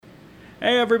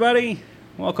Hey, everybody.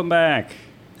 Welcome back.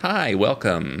 Hi,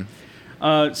 welcome.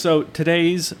 So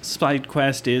today's side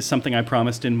quest is something I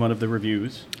promised in one of the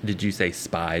reviews. Did you say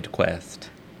Spied Quest?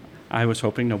 I was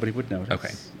hoping nobody would notice.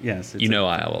 Okay. Yes. I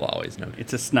will always notice.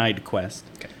 It's a snide quest.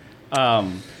 Okay.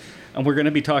 And we're going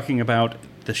to be talking about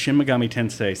the Shin Megami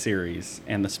Tensei series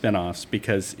and the spin-offs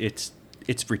because it's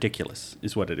ridiculous,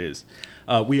 is what it is.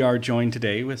 We are joined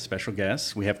today with special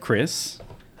guests. We have Chris.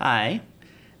 Hi.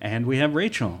 And we have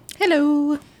Rachel.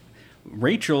 Hello.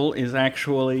 Rachel is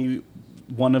actually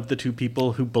one of the two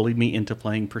people who bullied me into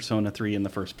playing Persona 3 in the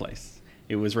first place.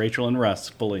 It was Rachel and Russ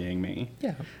bullying me.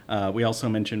 Yeah. We also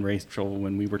mentioned Rachel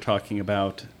when we were talking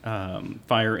about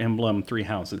Fire Emblem Three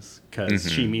Houses,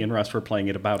 because me and Russ were playing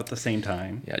it about at the same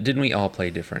time. Yeah, didn't we all play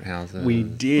different houses? We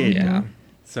did. Yeah.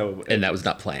 So and that was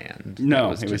not planned. No,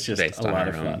 it was just based a on lot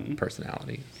our of own fun.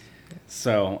 personalities.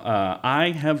 So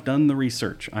I have done the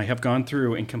research. I have gone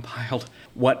through and compiled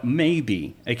what may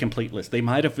be a complete list. They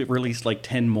might have released like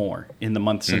 10 more in the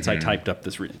month since I typed up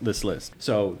this list.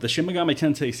 So the Shin Megami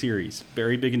Tensei series,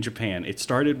 very big in Japan. It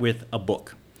started with a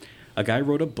book. A guy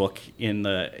wrote a book in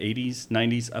the 80s,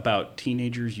 90s about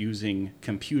teenagers using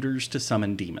computers to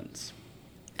summon demons.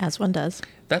 As one does.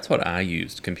 That's what I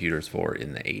used computers for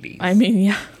in the 80s. I mean,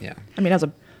 yeah. Yeah. I mean, as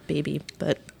a baby,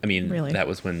 but really. That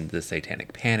was when the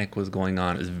Satanic Panic was going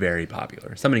on. It was very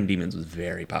popular. Summoning demons was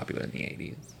very popular in the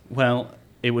 80s. Well,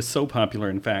 it was so popular,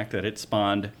 in fact, that it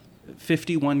spawned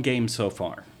 51 games so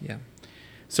far. Yeah.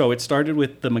 So it started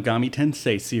with the Megami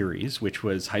Tensei series, which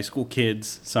was high school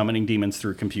kids summoning demons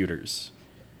through computers.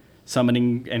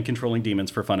 Summoning and controlling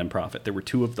demons for fun and profit. There were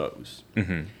 2 of those.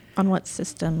 Mm-hmm. On what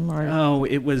system? Or Oh,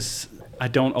 it was...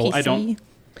 PC?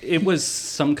 It was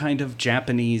some kind of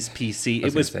Japanese PC.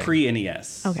 It was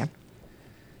pre-NES. Okay.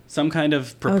 Some kind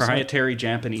of proprietary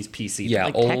Japanese PC. Yeah,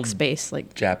 Like old text-based,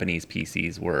 like... Japanese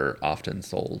PCs were often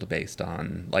sold based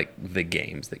on like the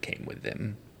games that came with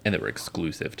them, and that were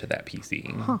exclusive to that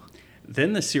PC. Huh.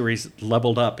 Then the series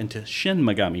leveled up into Shin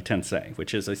Megami Tensei,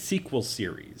 which is a sequel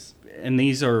series. And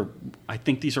I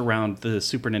think these are around the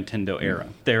Super Nintendo era.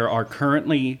 There are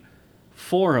currently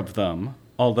 4 of them,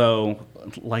 although,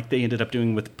 like they ended up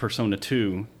doing with Persona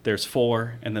 2, there's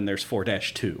 4, and then there's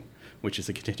 4-2, which is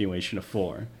a continuation of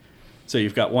 4. So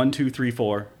you've got 1, 2, 3,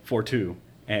 4, 4, 2,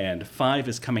 and 5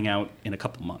 is coming out in a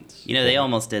couple months. You know, they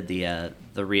almost did the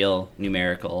real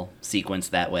numerical sequence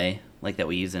that way, like that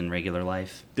we use in regular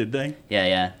life. Did they?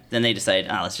 Yeah. Then they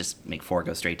decided, let's just make 4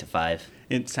 go straight to 5.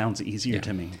 It sounds easier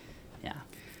to me. Yeah.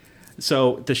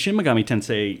 So the Shin Megami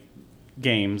Tensei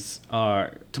games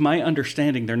are, to my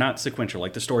understanding, they're not sequential.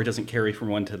 Like the story doesn't carry from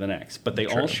one to the next, but they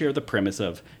all share the premise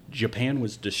of Japan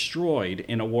was destroyed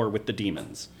in a war with the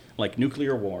demons, like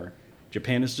nuclear war.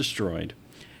 Japan is destroyed.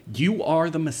 You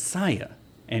are the Messiah,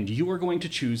 and you are going to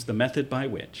choose the method by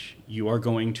which you are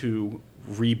going to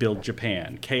rebuild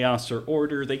Japan. Chaos or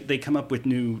order, they come up with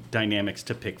new dynamics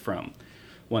to pick from,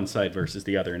 one side versus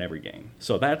the other in every game.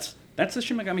 So that's the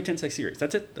Shin Megami Tensei series.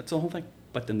 That's it. That's the whole thing.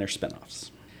 But then there's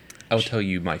spin-offs. I will tell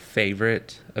you my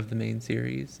favorite of the main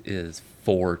series is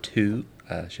 4-2,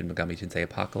 Shin Megami Tensei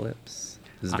Apocalypse.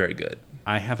 This is very good.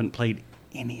 I haven't played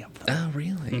any of them. Oh,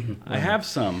 really? Mm-hmm. I have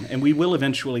some, and we will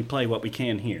eventually play what we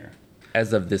can here.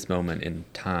 As of this moment in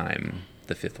time,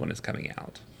 the 5th one is coming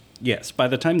out. Yes, by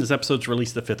the time this episode's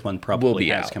released, the 5th one probably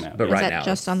has come out. But Is right that now,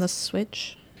 just on the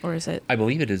Switch? Or is it... I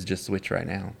believe it is just Switch right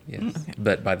now, yes. Okay.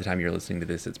 But by the time you're listening to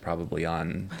this, it's probably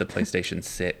on the PlayStation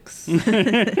 6.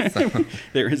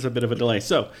 There is a bit of a delay.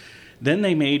 So, then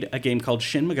they made a game called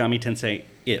Shin Megami Tensei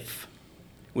If,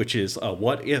 which is a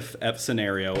what-if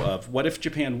scenario of what if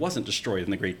Japan wasn't destroyed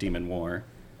in the Great Demon War?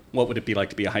 What would it be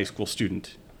like to be a high school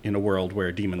student in a world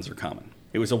where demons are common?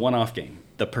 It was a one-off game.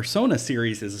 The Persona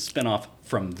series is a spin-off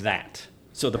from that.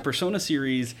 So the Persona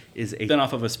series is a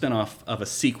spin-off of a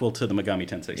sequel to the Megami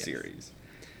Tensei series.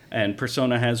 And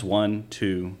Persona has 1,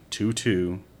 2,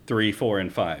 2, 3, 4,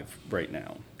 and 5 right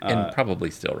now. And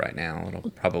probably still right now.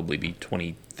 It'll probably be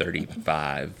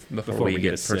 2035 before we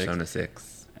get Persona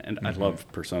 6. And I love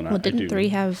Persona. Well, didn't 3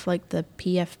 have, like, the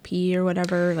PFP or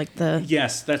whatever? Like the...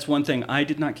 Yes, that's one thing. I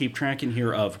did not keep track in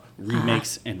here of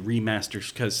remakes and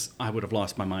remasters because I would have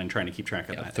lost my mind trying to keep track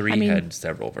of that. 3 had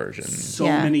several versions. So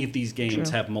many of these games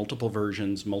have multiple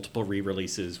versions, multiple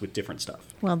re-releases with different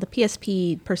stuff. Well, the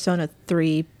PSP Persona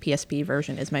 3 PSP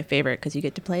version is my favorite because you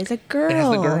get to play as a girl. It has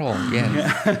the girl,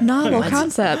 yeah. Novel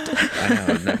concept. I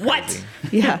know, isn't that crazy?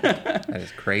 Yeah. That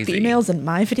is crazy. Females in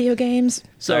my video games.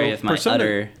 Sorry if my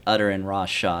Persona... utter and raw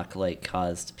shock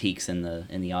caused peaks in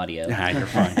the audio. You're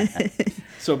fine.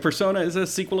 So Persona is a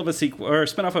sequel of a sequel, or a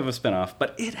spinoff of a spinoff,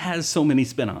 but it has so many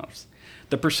spinoffs.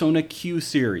 The Persona Q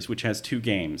series, which has 2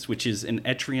 games, which is an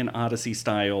Etrian Odyssey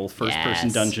style first-person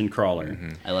Yes. dungeon crawler.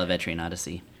 I love Etrian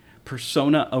Odyssey.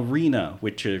 Persona Arena,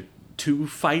 which are 2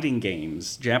 fighting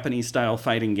games, Japanese-style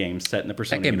fighting games set in the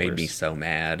Persona That game universe. made me so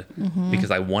mad because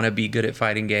I want to be good at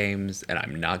fighting games and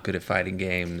I'm not good at fighting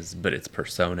games, but it's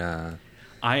Persona.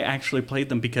 I actually played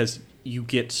them because you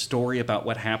get story about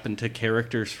what happened to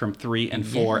characters from 3 and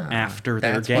 4 Yeah, after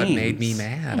their that's games. what made me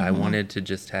mad. I wanted to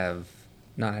just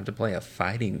not have to play a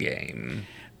fighting game.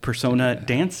 Persona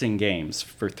dancing games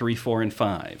for 3, 4, and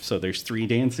 5. So there's 3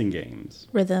 dancing games.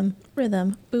 Rhythm,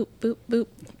 boop, boop, boop.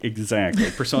 Exactly.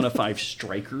 Persona 5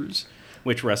 Strikers,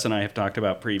 which Russ and I have talked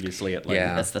about previously at length.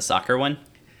 Yeah. That's the soccer one?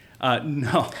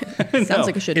 No. Sounds No.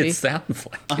 like it should It be. sounds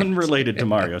like Unrelated to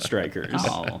Mario Strikers.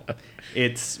 Oh.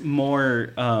 It's more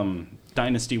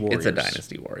Dynasty Warriors. it's a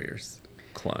Dynasty Warriors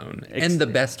clone. Ex- And the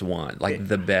best one, like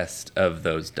the best of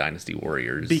those Dynasty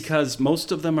Warriors. Because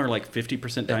most of them are like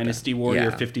 50% Dynasty Warrior,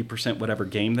 Yeah. 50% whatever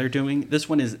game they're doing. This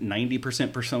one is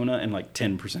 90% Persona and like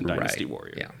 10% Dynasty Right,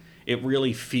 Warrior. yeah. It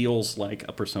really feels like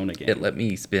a Persona game. It let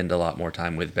me spend a lot more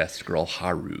time with best girl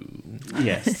Haru,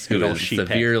 Yes, who good old is Sheephead.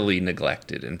 severely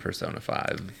neglected in Persona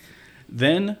 5.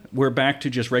 Then we're back to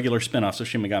just regular spin-offs of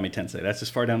Shin Megami Tensei. That's as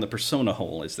far down the Persona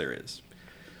hole as there is.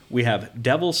 We have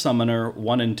Devil Summoner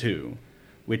 1 and 2,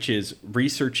 which is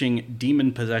researching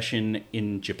demon possession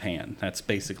in Japan. That's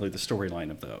basically the storyline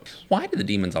of those. Why do the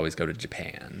demons always go to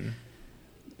Japan?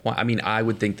 Why, I mean, I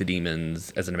would think the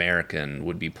demons, as an American,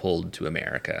 would be pulled to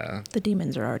America. The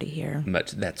demons are already here.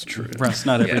 But that's true. Russ,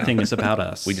 not Yeah. everything is about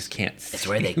us. We just can't It's see.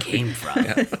 where they came from.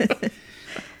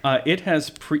 It has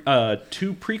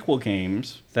 2 prequel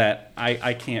games that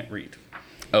I can't read.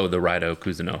 Oh, the Raido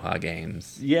Kuzunoha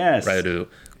games. Yes. Raido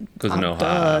Kuzunoha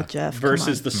Duh, Jeff. come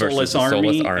Versus on. the versus Soulless the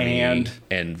Army, Soulless Army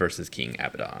and... versus King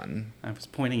Abaddon. I was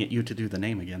pointing at you to do the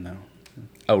name again, though.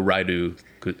 Oh, Raido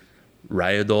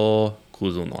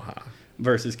Kuzunoha.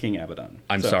 Versus King Abaddon.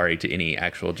 I'm So, sorry to any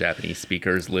actual Japanese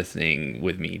speakers listening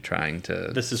with me trying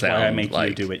to This is why sound I make you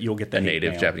like do it. You'll get the a hate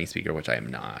native mail. Japanese speaker, which I am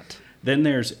not. Then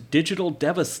there's Digital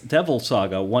Devil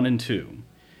Saga 1 and 2.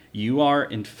 You are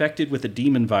infected with a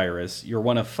demon virus. You're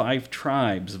one of 5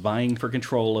 tribes vying for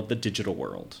control of the digital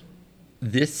world.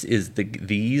 These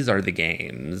are the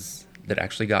games that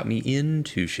actually got me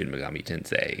into Shin Megami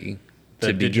Tensei. The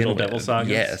to begin Digital with. Devil Sagas?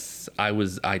 Yes,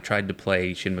 I tried to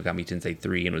play Shin Megami Tensei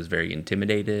 3 and was very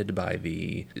intimidated by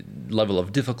the level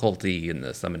of difficulty and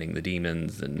the summoning the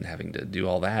demons and having to do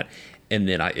all that. And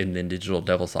then Digital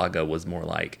Devil Saga was more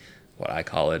like what I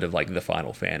call it, of like the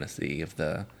Final Fantasy of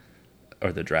the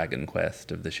Dragon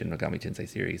Quest of the Shin Megami Tensei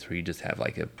series, where you just have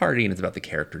like a party and it's about the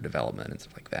character development and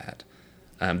stuff like that.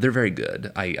 They're very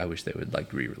good. I wish they would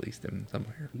like re-release them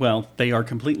somewhere. Well, they are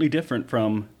completely different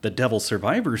from the Devil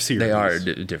Survivor series. They are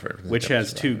different. from the which Devil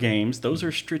has 2 Survivor. games. Those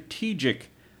are strategic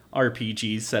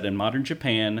RPGs set in modern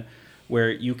Japan where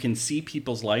you can see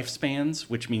people's lifespans,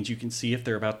 which means you can see if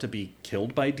they're about to be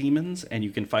killed by demons, and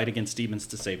you can fight against demons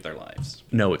to save their lives.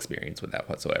 No experience with that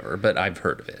whatsoever, but I've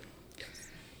heard of it.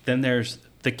 Then there's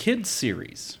the Kids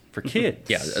series for kids.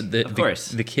 Yeah, Of course.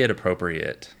 the kid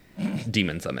appropriate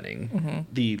demon summoning.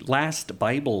 The Last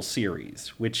Bible series,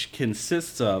 which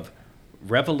consists of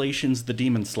Revelations the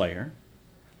Demon Slayer,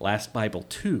 Last Bible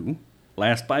 2,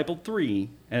 Last Bible 3,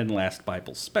 and Last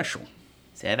Bible Special.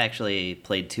 See, I've actually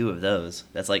played 2 of those.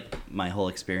 That's like my whole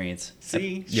experience.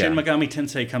 See, Yeah. Shin Megami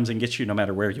Tensei comes and gets you no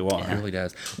matter where you are. It really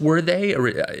does. Were they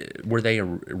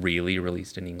really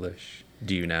released in English?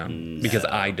 Do you know? Because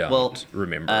I don't Well,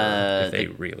 remember if they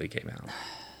really came out.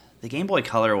 The Game Boy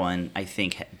Color one, I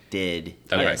think, did.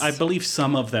 Okay. Yes. I believe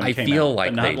some of them I came feel out,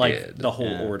 like but not they like did. the whole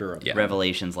Yeah. order of Yeah. them.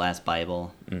 Revelations Last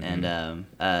Bible. And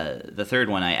the third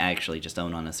one I actually just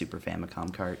own on a Super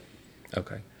Famicom cart.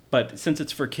 Okay. But since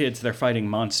it's for kids, they're fighting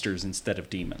monsters instead of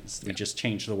demons. They just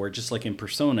changed the word. Just like in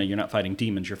Persona, you're not fighting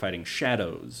demons, you're fighting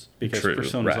shadows. Because True,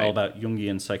 Persona is all right. about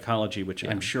Jungian psychology, which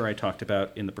I'm sure I talked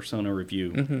about in the Persona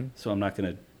review. So I'm not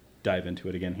going to dive into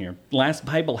it again here. Last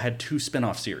Bible had 2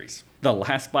 spin-off series. The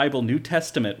Last Bible New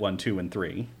Testament 1, 2, and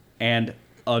 3. And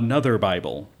Another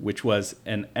Bible, which was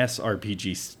an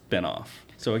SRPG spin-off.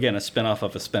 So again, a spin-off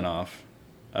of a spin-off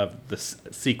of the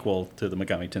sequel to the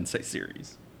Megami Tensei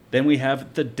series. Then we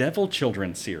have the Devil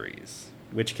Children series,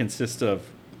 which consists of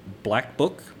Black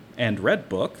Book and Red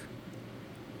Book,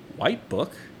 White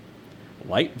Book,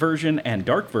 Light Version and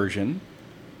Dark Version,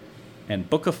 and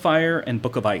Book of Fire and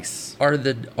Book of Ice. Are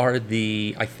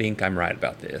the I think I'm right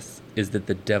about this, is that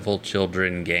the Devil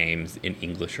Children games in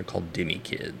English are called Demi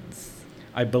Kids.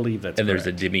 I believe that's And there's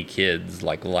a correct. Demi Kids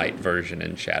like light version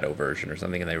and shadow version or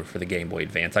something, and they were for the Game Boy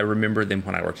Advance. I remember them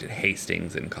when I worked at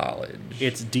Hastings in college.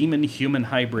 It's demon-human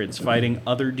hybrids fighting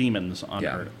other demons on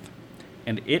Yeah. Earth.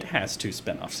 And it has 2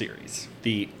 spin-off series.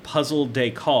 The Puzzle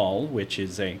Day Call, which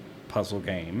is a puzzle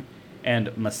game,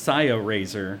 and Messiah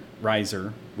Riser,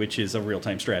 which is a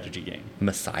real-time strategy game.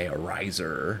 Messiah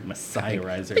Riser. Messiah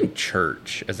Riser I think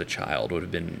Church as a child would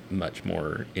have been much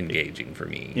more engaging for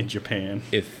me. in Japan.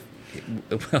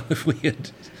 if we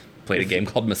had played a game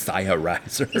called Messiah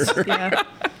Riser Yeah.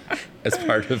 as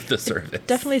part of the service.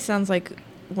 Definitely sounds like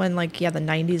when, like, the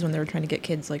 90s when they were trying to get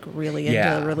kids, like, really into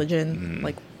Yeah. religion,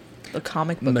 like a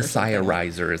comic book. or Messiah something.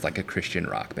 Riser is like a Christian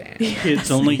rock band. Kids,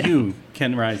 only you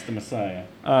can rise the Messiah.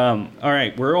 All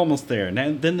right, we're almost there.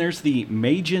 Now, then there's the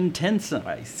Meijin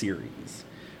Tensei series,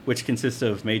 which consists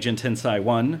of Meijin Tensei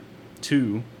 1,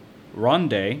 2,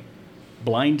 Ronde,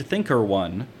 Blind Thinker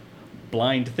 1,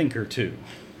 Blind Thinker 2.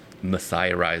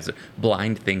 Messiah Riser.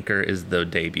 Blind Thinker is the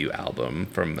debut album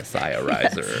from Messiah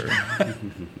Riser.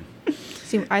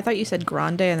 See, I thought you said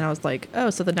Grande, and then I was like, oh,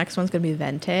 so the next one's going to be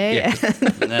Vente?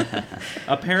 Yeah.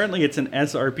 Apparently, it's an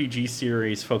SRPG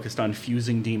series focused on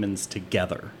fusing demons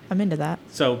together. I'm into that.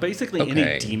 So basically, Okay.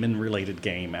 any demon-related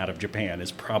game out of Japan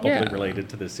is probably Yeah, related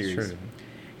to this series. true.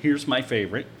 Here's my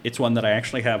favorite. It's one that I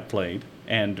actually have played,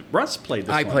 and Russ played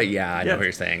this I one. play, yeah, I know what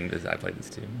you're saying. I played this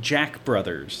too. Jack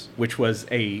Brothers, which was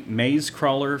a maze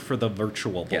crawler for the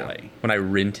Virtual Boy. Yeah. When I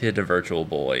rented a Virtual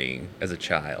Boy as a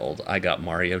child, I got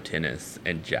Mario Tennis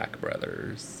and Jack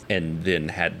Brothers, and then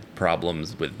had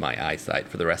problems with my eyesight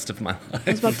for the rest of my I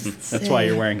was about life. to That's say, why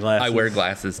you're wearing glasses. I wear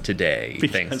glasses today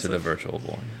Because thanks to the of- Virtual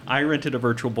Boy. I rented a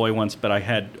Virtual Boy once, but I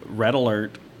had Red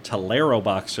Alert, Tolero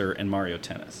Boxer, and Mario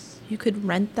Tennis. You could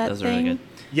rent that Those are thing. really good.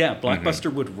 Yeah,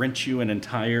 Blockbuster would rent you an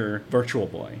entire Virtual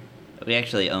Boy. We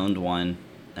actually owned one,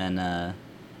 and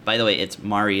by the way, it's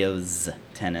Mario's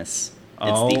Tennis.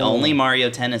 It's the Oh. only Mario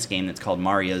Tennis game that's called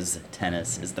Mario's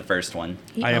Tennis. Is the first one.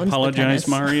 He I owns the apologize, tennis.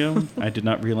 Mario. I did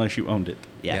not realize you owned it.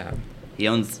 Yeah. Yeah. He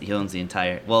owns the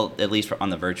entire. Well, at least on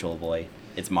the Virtual Boy,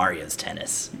 it's Mario's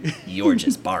Tennis. You're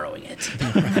just borrowing it.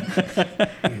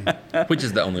 Which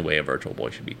is the only way a Virtual Boy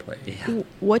should be played. Yeah.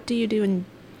 What do you do in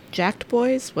Jacked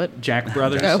Boys? What? Jack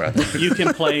Brothers. Jack Brothers. You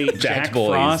can play Jack Jack Boys,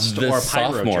 Frost the or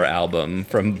sophomore Pyrojack. album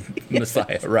from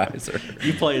Messiah Riser.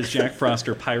 You play as Jack Frost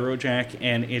or Pyrojack,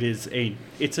 and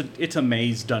it's a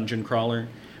maze dungeon crawler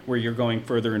where you're going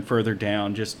further and further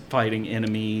down, just fighting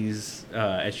enemies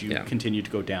as you Yeah. continue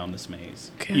to go down this maze.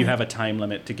 Okay. You have a time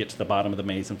limit to get to the bottom of the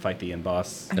maze and fight the end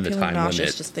boss. I'm And the feeling time nauseous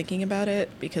limit. just thinking about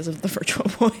it because of the Virtual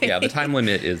Boy. Yeah, the time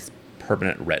limit is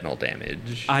permanent retinal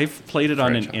damage. I've played it For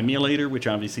on a an child. emulator, which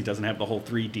obviously doesn't have the whole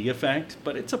 3D effect,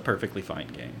 but it's a perfectly fine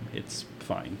game. It's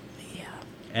fine. Yeah.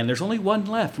 And there's only one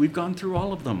left. We've gone through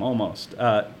all of them almost.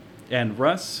 And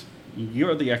Russ,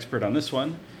 you're the expert on this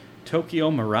one. Tokyo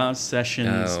Mirage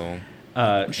Sessions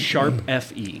Oh. Sharp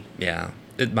FE. Yeah,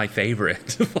 my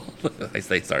favorite. I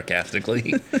say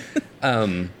sarcastically.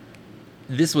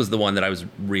 This was the one that I was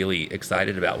really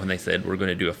excited about when they said we're going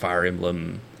to do a Fire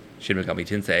Emblem Shin Megami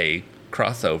Tensei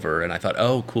crossover, and I thought,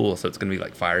 oh, cool. So it's going to be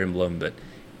like Fire Emblem, but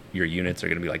your units are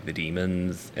going to be like the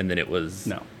demons. And then it was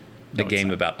No. a No, it's game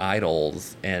not. about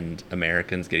idols and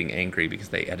Americans getting angry because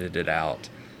they edited out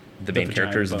the main vagina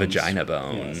character's bones. vagina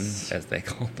bone, Yes. as they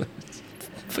called it.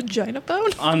 Vagina bone?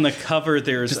 On the cover,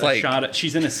 there's Just a like- shot.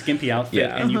 She's in a skimpy outfit,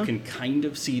 Yeah. and you can kind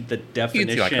of see the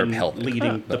definition see, like, her pelvic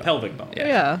leading the bone. pelvic bone. Yeah.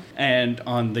 Yeah. And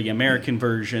on the American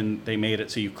version, they made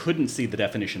it so you couldn't see the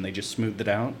definition. They just smoothed it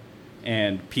out.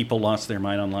 And people lost their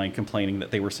mind online complaining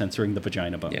that they were censoring the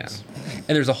vagina bones. Yeah.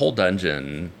 And there's a whole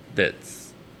dungeon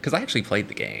that's because I actually played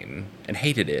the game and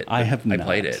hated it. I have I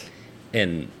played not. it,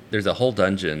 and there's a whole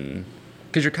dungeon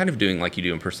because you're kind of doing like you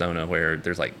do in Persona, where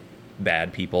there's like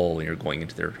bad people and you're going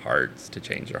into their hearts to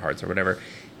change their hearts or whatever.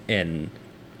 And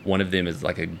one of them is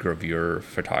like a gravure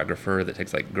photographer that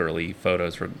takes like girly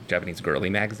photos for Japanese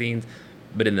girly magazines.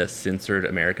 But in the censored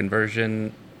American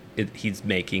version, he's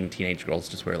making teenage girls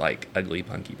just wear like ugly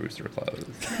Punky Brewster clothes.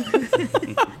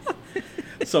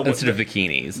 So Instead of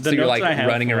bikinis. the So you're notes like I have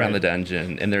running for around it- the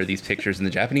dungeon, and there are these pictures in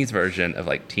the Japanese version of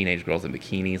like teenage girls in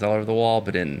bikinis all over the wall,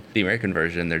 but in the American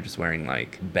version, they're just wearing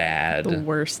like bad, The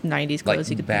worst 90s like clothes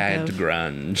you could bad think of.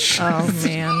 grunge. Oh,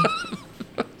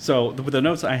 man. So the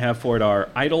notes I have for it are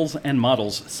idols and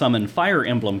models summon Fire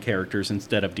Emblem characters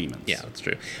instead of demons. Yeah, that's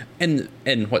true. And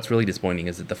what's really disappointing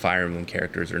is that the Fire Emblem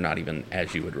characters are not even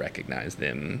as you would recognize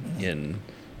them in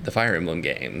the Fire Emblem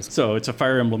games. So it's a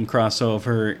Fire Emblem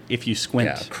crossover. If you squint,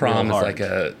 Yeah, Crom real is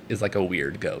hard. like a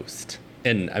weird ghost,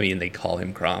 and I mean they call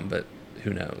him Crom, but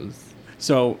who knows?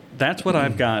 So that's what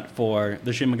I've got for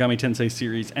the Shin Megami Tensei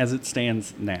series as it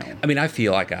stands now. I mean, I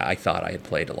feel like I thought I had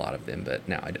played a lot of them, but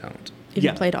now I don't. You've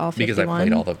Yeah, played all 51? Because I've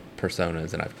played all the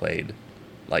Personas, and I've played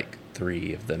like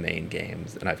 3 of the main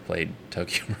games, and I've played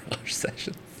Tokyo Mirage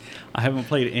Sessions. I haven't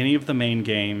played any of the main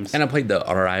games, And I played the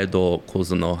Araido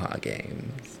Kozunoha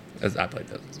games. I played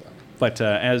those as well. but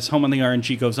as Home on the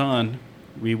RNG goes on,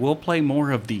 we will play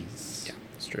more of these. Yeah,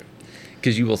 it's true.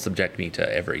 Because you will subject me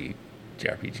to every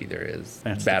JRPG there is,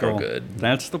 That's bad the or goal. good.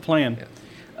 That's the plan.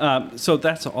 Yeah. So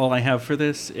that's all I have for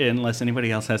this, unless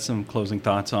anybody else has some closing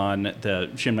thoughts on the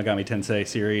Shin Megami Tensei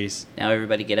series. Now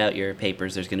everybody get out your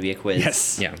papers. There's going to be a quiz.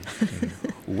 Yes. Yeah.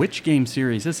 Which game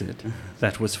series is it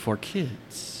that was for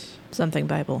kids? Something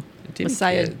Bible. Did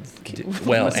Messiah. kids.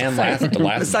 Well, and the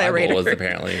last Messiah Bible Raider. was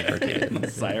apparently for kids.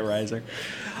 Messiah Riser.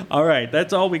 All right,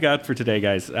 that's all we got for today,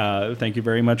 guys. Thank you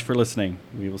very much for listening.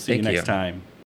 We will see you Thank next you. time.